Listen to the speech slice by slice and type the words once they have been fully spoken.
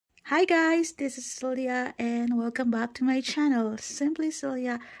Hi guys, this is Celia and welcome back to my channel, Simply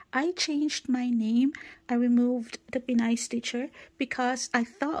Celia. I changed my name. I removed the Pinay Stitcher because I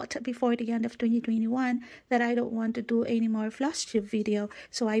thought before the end of 2021 that I don't want to do any more floss tube video.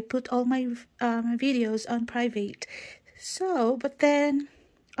 So I put all my videos on private. But then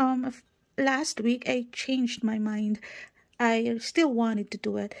last week I changed my mind. I still wanted to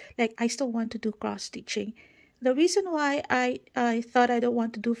do it. I still want to do cross stitching. The reason why I thought I don't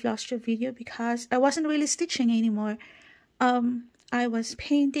want to do floss tube video because I wasn't really stitching anymore. I was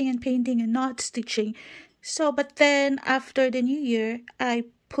painting and not stitching. But then after the new year, I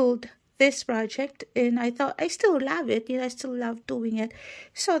pulled this project and I thought I still love it. I still love doing it.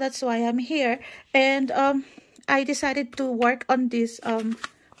 So that's why I'm here. And I decided to work on this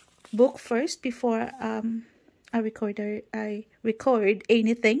book first before I record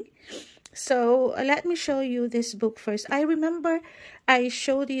anything. So let me show you this book first. I remember I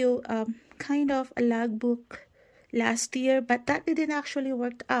showed you kind of a logbook last year, but that didn't actually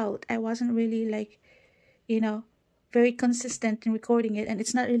work out. I wasn't really very consistent in recording it, and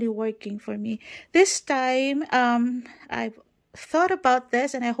it's not really working for me. This time, I've thought about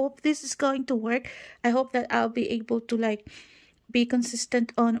this, and I hope this is going to work. I hope that I'll be able to be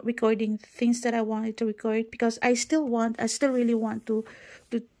consistent on recording things that I wanted to record, because I still really want to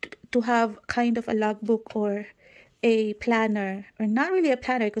have kind of a logbook or a planner, or not really a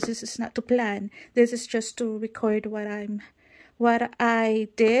planner because this is not to plan. This is just to record what I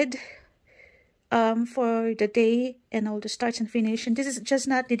did for the day and all the starts and finish. And this is just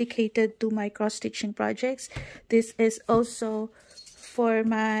not dedicated to my cross stitching projects. This is also for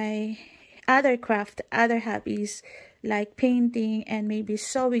my other hobbies, like painting and maybe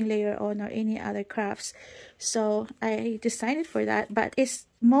sewing later on, or any other crafts. So I decided for that, but it's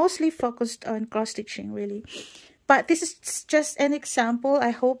mostly focused on cross stitching really. But this is just an example. I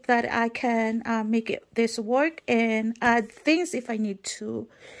hope that I can make this work and add things if I need to,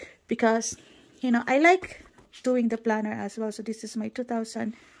 because I like doing the planner as well. So this is my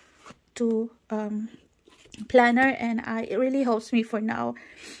 2002 planner, and it really helps me for now.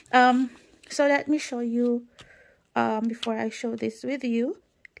 So let me show you, before I show this with you,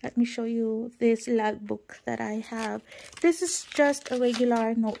 let me show you this logbook that I have. This is just a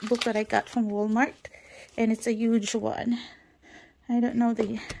regular notebook that I got from Walmart, and it's a huge one. I don't know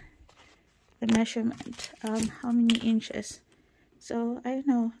the measurement, how many inches. So I don't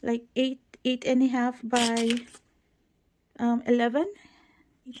know, like 8.5 by 11.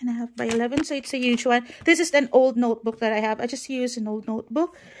 8.5 by 11. So it's a huge one. This is an old notebook that I have. I just use an old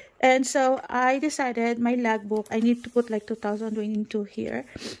notebook. And so I decided my logbook, I need to put like 2022 here.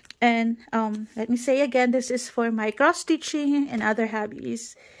 And let me say again, this is for my cross stitching and other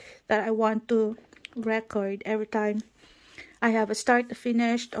hobbies that I want to record every time I have a start, a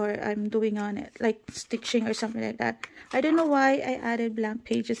finished, or I'm doing on it, like stitching or something like that. I don't know why I added blank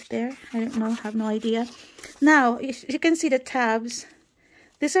pages there. I don't know, have no idea. Now, you can see the tabs.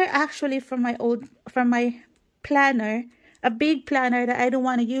 These are actually from my planner. A big planner that I don't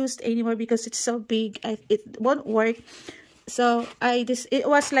want to use anymore because it's so big. It won't work. So it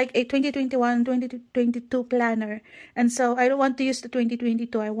was like a 2021-2022 planner, and so I don't want to use the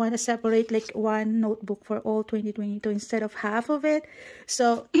 2022. I want to separate like one notebook for all 2022 instead of half of it.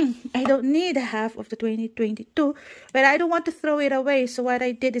 So I don't need half of the 2022, but I don't want to throw it away. So what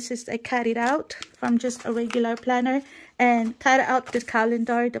I did is I cut it out from just a regular planner and cut out the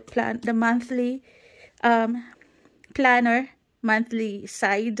calendar, the monthly planner, monthly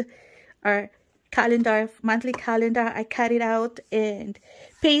side, or monthly calendar. I cut it out and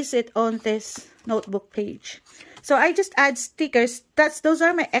paste it on this notebook page. So I just add stickers. Those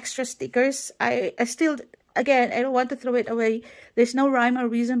are my extra stickers. I still, again, I don't want to throw it away. There's no rhyme or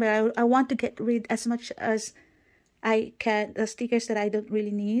reason, but I want to get rid as much as I can, the stickers that I don't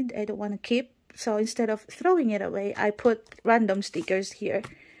really need, I don't want to keep. So instead of throwing it away, I put random stickers here.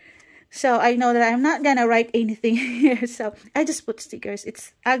 So I know that I'm not gonna write anything here, so I just put stickers.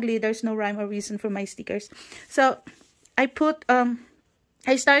 It's ugly. There's no rhyme or reason for my stickers. So I put I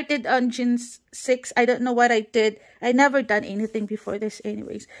started on June 6. I don't know what I did. I never done anything before this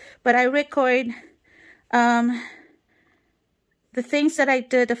anyways, but I record the things that I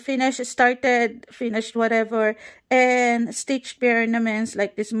did, the started, finished, whatever, and stitched bare ornaments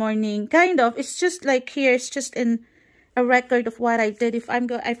like this morning. Kind of, it's just like here, it's just in a record of what I did. If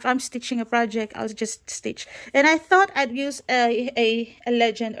I'm stitching a project, I'll just stitch. And I thought I'd use a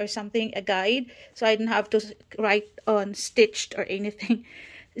legend or something, a guide, so I didn't have to write on stitched or anything.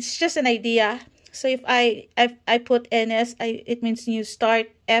 It's just an idea. So if I put NS, it means new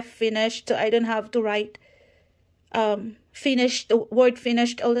start, F finished, so I don't have to write finished, the word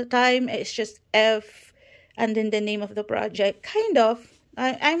finished all the time. It's just F and then the name of the project, kind of.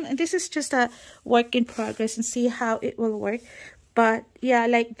 This is just a work in progress and see how it will work. But yeah,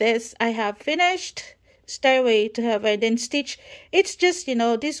 like this, I have finished, stairway to heaven, then stitch. It's just, you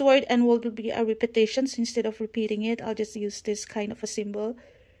know, this word and will be a repetition. So instead of repeating it, I'll just use this kind of a symbol.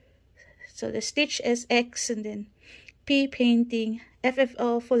 So the stitch is X, and then P, painting,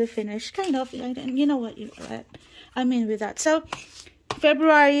 FFO, fully finished, kind of. You know what I mean with that. So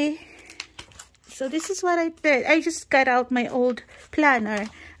February. So this is what I did. I just cut out my old planner,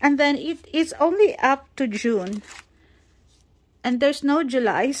 and then it's only up to June, and there's no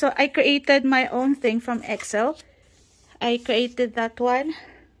July. So I created my own thing from Excel. I created that one.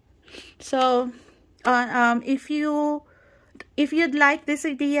 So if you'd like this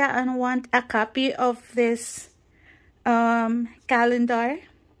idea and want a copy of this calendar,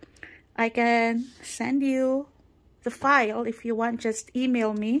 I can send you the file. If you want, just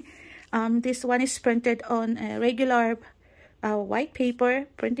email me. This one is printed on a regular white paper,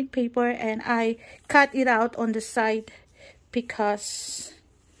 printing paper, and I cut it out on the side because,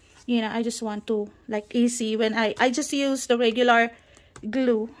 you know, I just want to, like, easy when I just use the regular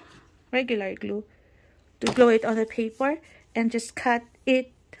glue to glue it on the paper, and just cut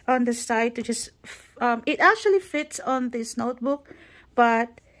it on the side to just it actually fits on this notebook,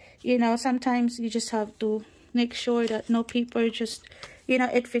 but you know, sometimes you just have to make sure that no paper just, you know,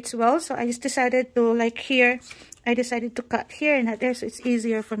 it fits well. So I just decided to, like, here I decided to cut here and not there, so it's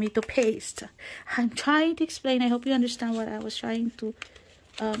easier for me to paste. I'm trying to explain. I hope you understand what I was trying to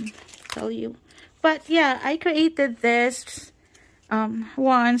tell you. But yeah, I created this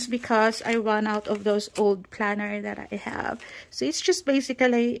once because I ran out of those old planner that I have. So it's just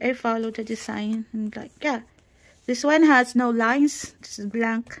basically I follow the design, and like, yeah, this one has no lines, this is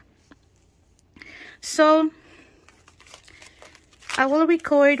blank. So I will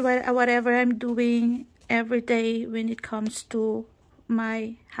record whatever I'm doing every day when it comes to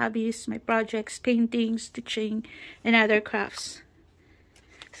my hobbies, my projects, painting, stitching, and other crafts.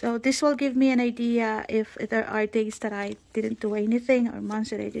 So this will give me an idea if there are days that I didn't do anything, or months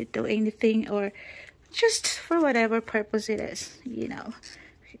that I didn't do anything, or just for whatever purpose it is, you know.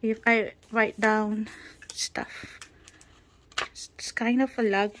 If I write down stuff, it's kind of a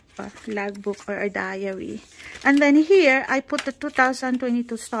logbook or a diary. And then here I put the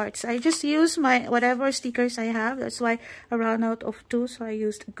 2022 starts. I just use my whatever stickers I have. That's why I ran out of 2, so I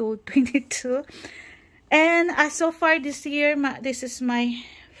used gold 22. And so far this year, this is my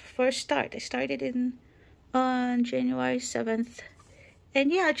first start. I started on January 7th.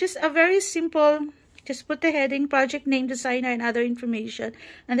 And yeah, just a very simple, just put the heading, project name, designer, and other information.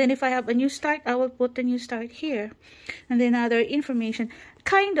 And then if I have a new start, I will put the new start here. And then other information,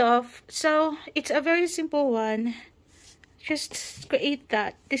 kind of. So it's a very simple one. Just create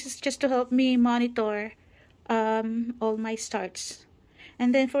that. This is just to help me monitor all my starts.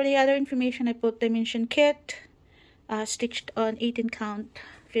 And then for the other information, I put dimension kit, stitched on 18 count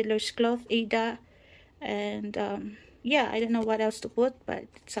fiddler's cloth, Ada, and yeah, I don't know what else to put, but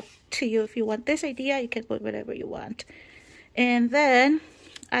it's up to you. If you want this idea, you can put whatever you want. And then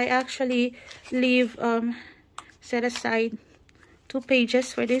I actually leave set aside 2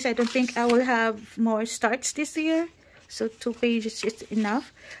 pages for this. I don't think I will have more starts this year, so 2 pages is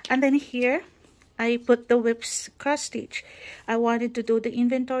enough. And then here I put the whips cross stitch. I wanted to do the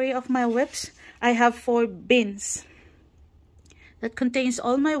inventory of my whips. I have 4 bins that contains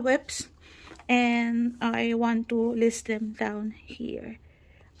all my whips, and I want to list them down here.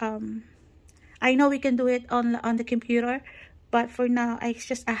 I know we can do it on the computer, but for now it's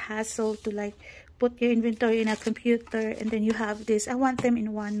just a hassle to like put your inventory in a computer and then you have this. I want them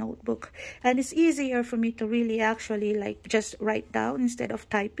in one notebook, and it's easier for me to really actually like just write down instead of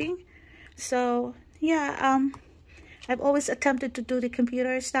typing. So yeah, I've always attempted to do the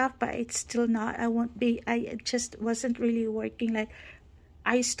computer stuff, but it's still not. I just wasn't really working. Like,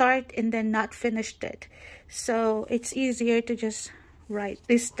 I start and then not finished it. So it's easier to just write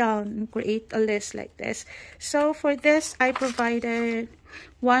this down and create a list like this. So for this, I provided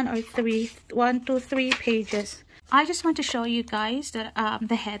 1, 2, 3 pages. I just want to show you guys that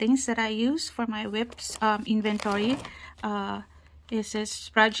the headings that I use for my whips inventory. This is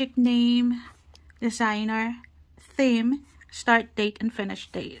project name, designer, theme, start date, and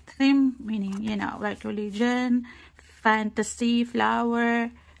finish date. Theme meaning, you know, like religion, fantasy, flower,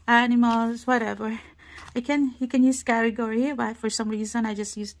 animals, whatever. You can use category, but for some reason I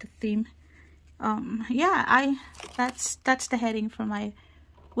just used the theme. Yeah, that's the heading for my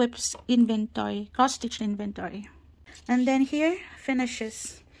whips inventory, cross stitch inventory. And then here,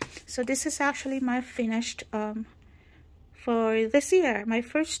 finishes. So this is actually my finished for this year. My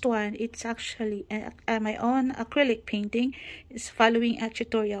first one, it's actually my own acrylic painting. It's following a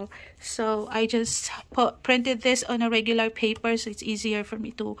tutorial. So I just printed this on a regular paper, so it's easier for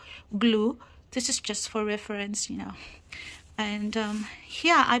me to glue. This is just for reference, you know. And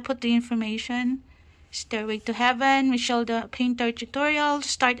yeah, I put the information. Stairway to Heaven, Michelle the Painter tutorial,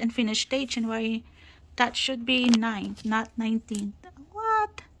 start and finish date January. That should be 9, not 19.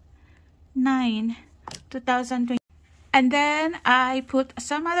 What? 9, 2020. And then I put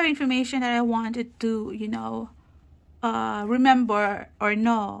some other information that I wanted to, you know, remember or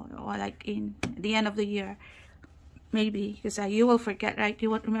know, or like in the end of the year. Maybe, because you will forget, right?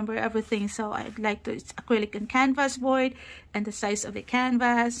 You won't remember everything. So I'd like to, it's acrylic and canvas board, and the size of the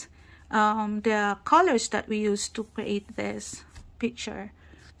canvas. The colors that we use to create this picture.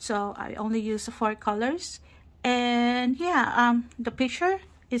 So I only use 4 colors. And yeah, the picture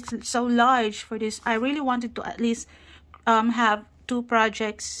is so large for this. I really wanted to at least have 2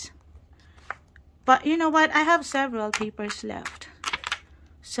 projects, but you know what, I have several papers left,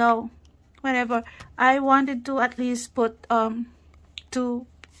 so whatever. I wanted to at least put 2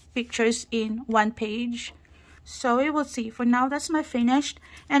 pictures in 1 page, so we will see. For now, that's my finished.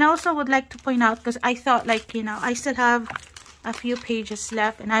 And I also would like to point out, because I thought, like, you know, I still have a few pages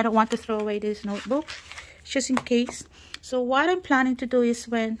left and I don't want to throw away this notebook, just in case. So what I'm planning to do is,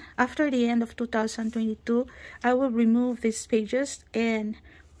 when after the end of 2022, I will remove these pages and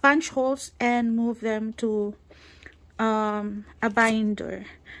punch holes and move them to a binder.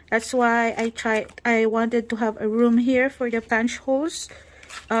 That's why I wanted to have a room here for the punch holes,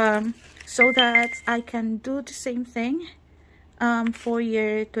 so that I can do the same thing for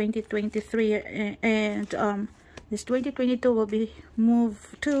year 2023, and this 2022 will be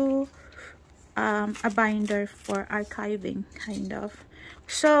moved to a binder for archiving, kind of.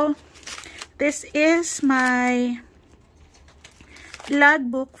 So this is my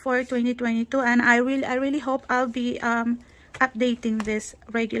logbook for 2022, and I really hope I'll be updating this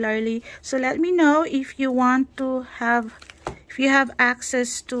regularly. So let me know if you want to have, if you have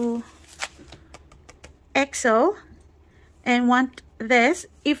access to Excel and want this.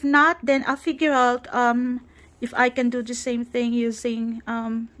 If not, then I'll figure out if I can do the same thing using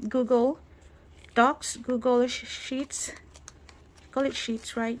Google Docs, Google Sheets. Call it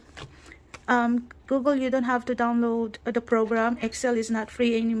Sheets, right? Google, you don't have to download the program. Excel is not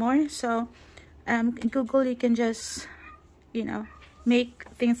free anymore. So Google, you can just, you know, make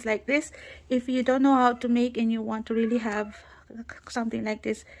things like this. If you don't know how to make and you want to really have something like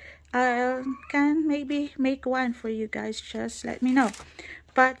this, I can maybe make one for you guys. Just let me know.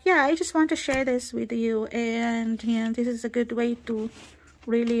 But yeah, I just want to share this with you, and you know, this is a good way to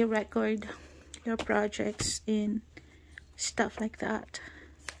really record your projects in stuff like that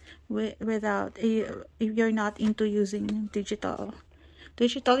without, if you're not into using digital.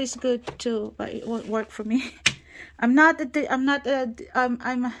 Digital is good too, but it won't work for me. I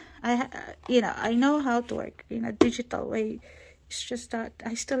you know, I know how to work in a digital way. It's just that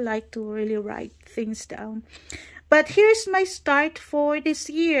I still like to really write things down. But here's my start for this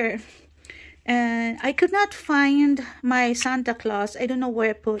year. And I could not find my Santa Claus. I don't know where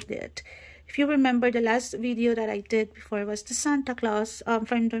I put it. If you remember, the last video that I did before was the Santa Claus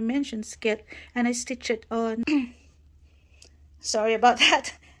from Dimensions kit, and I stitched it on sorry about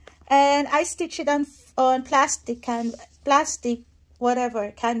that, and I stitched it on plastic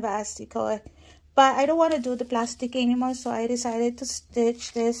whatever canvas you call it, but I don't want to do the plastic anymore, so I decided to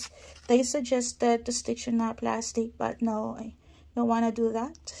stitch this. They suggested to stitch in not plastic, but no, I don't want to do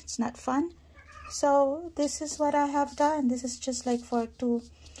that. It's not fun. So this is what I have done. This is just like for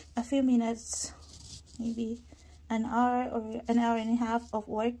a few minutes, maybe an hour or an hour and a half of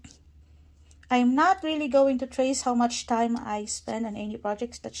work. I'm not really going to trace how much time I spend on any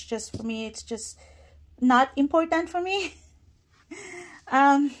projects. That's just, for me, it's just not important for me.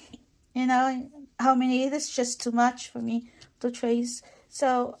 You know, how many, it is just too much for me to trace.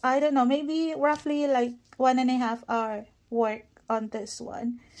 So I don't know, maybe roughly like 1.5 hour work on this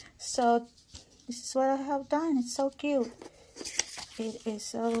one. So this is what I have done. It's so cute. It is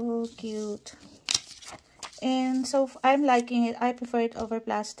so cute, and so I'm liking it. I prefer it over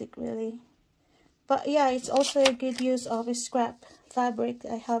plastic, really. But yeah, it's also a good use of a scrap fabric.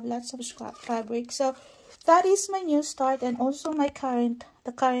 I have lots of scrap fabric. So that is my new start, and also my current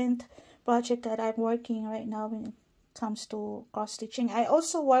project that I'm working right now when it comes to cross stitching. I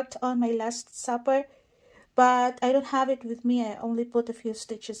also worked on my Last Supper, but I don't have it with me. I only put a few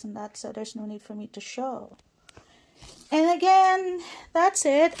stitches in that, so there's no need for me to show. And again, that's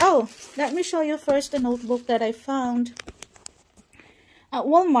it. Oh, let me show you first the notebook that I found at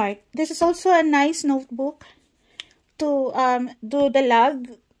Walmart. This is also a nice notebook to do the log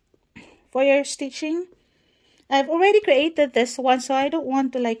for your stitching. I've already created this one, so I don't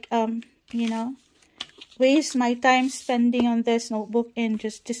want to like you know, waste my time spending on this notebook, and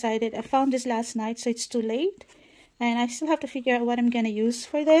just decided I found this last night, so it's too late. And I still have to figure out what I'm gonna use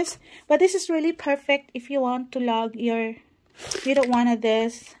for this. But this is really perfect if you want to log your, you don't want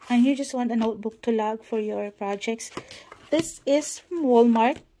this, and you just want a notebook to log for your projects. This is from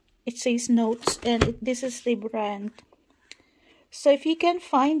Walmart. It says notes, and this is the brand. So if you can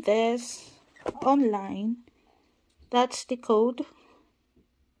find this online, that's the code.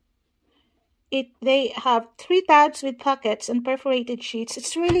 They have 3 tabs with pockets and perforated sheets.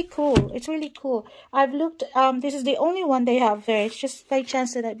 It's really cool. It's really cool. I've looked, this is the only one they have there. It's just by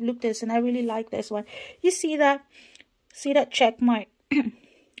chance that I've looked this, and I really like this one. You see that check mark?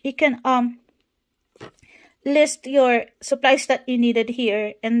 You can list your supplies that you needed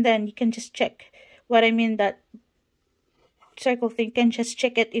here, and then you can just check what I mean. That circle thing, you can just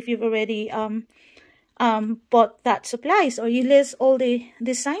check it if you've already bought that supplies, or you list all the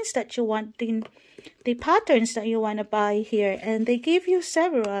designs that you want, the patterns that you want to buy here, and they give you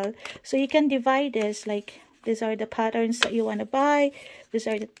several, so you can divide this, like these are the patterns that you want to buy, these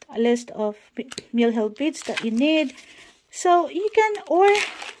are the list of Mill Hill beads that you need. So you can, or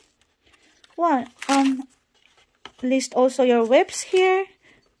what, list also your whips here.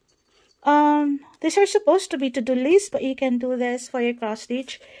 These are supposed to be to-do lists, but you can do this for your cross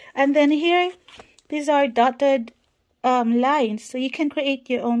stitch. And then here, these are dotted lines, so you can create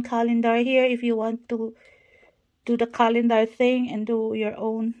your own calendar here if you want to do the calendar thing and do your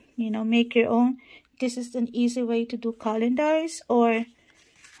own, you know, make your own. This is an easy way to do calendars, or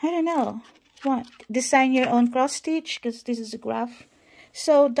I don't know, what, design your own cross stitch, because this is a graph.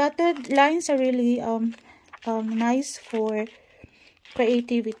 So dotted lines are really nice for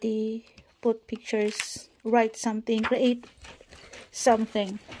creativity. Put pictures, write something, create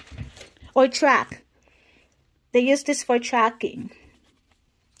something, or track. They use this for tracking.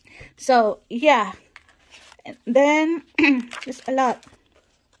 So yeah, and then just a lot.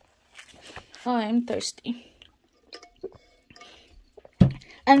 Oh, I'm thirsty.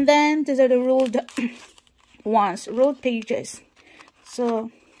 And then these are the ruled ones, ruled pages.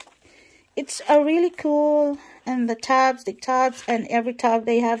 So it's a really cool, and the tabs, and every tab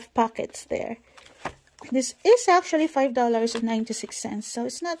they have pockets there. This is actually $5.96, so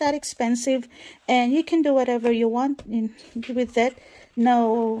it's not that expensive, and you can do whatever you want with it.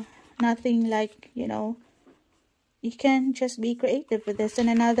 No, nothing like, you know, you can just be creative with this. And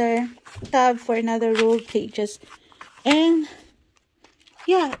another tab for another ruled pages. And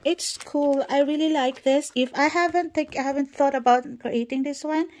yeah, it's cool. I really like this. If I haven't thought about creating this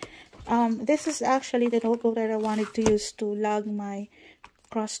one, this is actually the notebook that I wanted to use to log my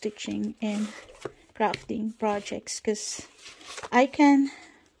cross stitching and crafting projects, because I can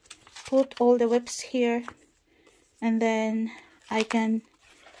put all the whips here, and then I can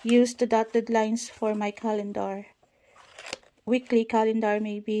use the dotted lines for my calendar, weekly calendar,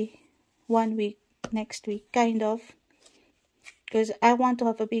 maybe 1 week, next week, kind of, because I want to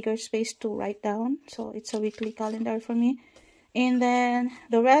have a bigger space to write down, so it's a weekly calendar for me. And then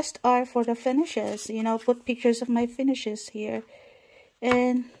the rest are for the finishes, you know, put pictures of my finishes here,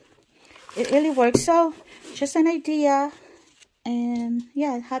 and it really works. So just an idea, and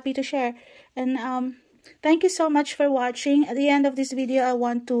yeah, happy to share. And thank you so much for watching. At the end of this video, I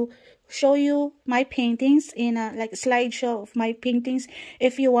want to show you my paintings in a like a slideshow of my paintings.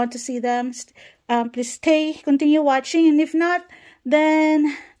 If you want to see them, please continue watching, and if not,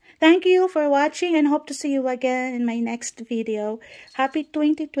 then thank you for watching, and hope to see you again in my next video. Happy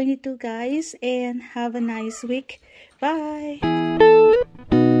 2022, guys, and have a nice week. Bye.